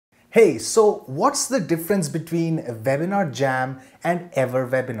Hey, so what's the difference between WebinarJam and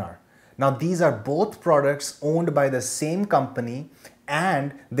EverWebinar? Now, these are both products owned by the same company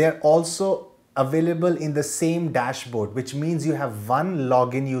and they're also available in the same dashboard, which means you have one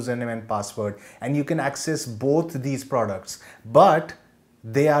login username and password and you can access both these products, but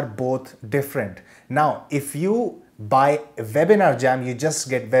they are both different. Now, if you buy WebinarJam, you just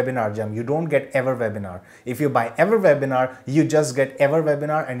get WebinarJam. You don't get EverWebinar. If you buy EverWebinar, you just get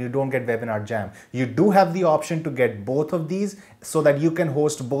EverWebinar and you don't get WebinarJam. You do have the option to get both of these so that you can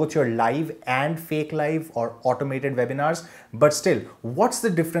host both your live and fake live or automated webinars. But still, what's the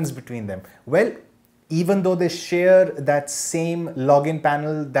difference between them? Well, even though they share that same login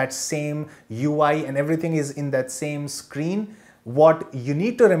panel, that same UI and everything is in that same screen, what you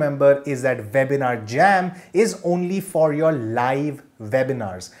need to remember is that WebinarJam is only for your live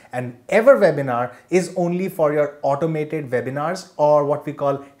webinars and EverWebinar is only for your automated webinars or what we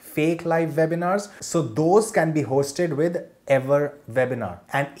call fake live webinars. So those can be hosted with EverWebinar.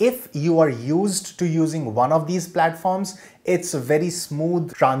 And if you are used to using one of these platforms, it's a very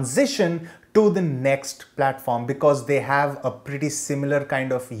smooth transition to the next platform because they have a pretty similar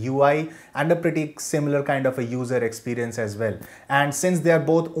kind of UI and a pretty similar kind of a user experience as well. And since they are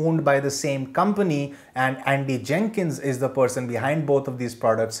both owned by the same company and Andy Jenkins is the person behind both of these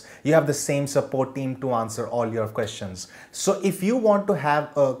products, you have the same support team to answer all your questions. So if you want to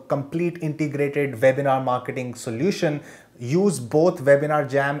have a complete integrated webinar marketing solution, use both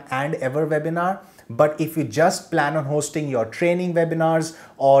WebinarJam and EverWebinar. But if you just plan on hosting your training webinars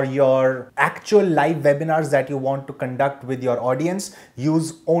or your actual live webinars that you want to conduct with your audience,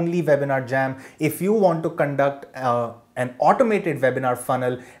 use only WebinarJam. If you want to conduct an automated webinar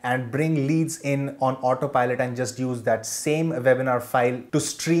funnel and bring leads in on autopilot and just use that same webinar file to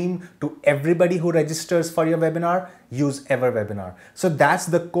stream to everybody who registers for your webinar, use EverWebinar. So that's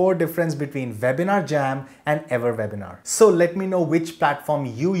the core difference between WebinarJam and EverWebinar. So let me know which platform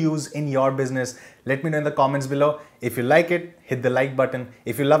you use in your business. Let me know in the comments below. If you like it, hit the like button.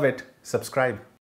 If you love it, subscribe.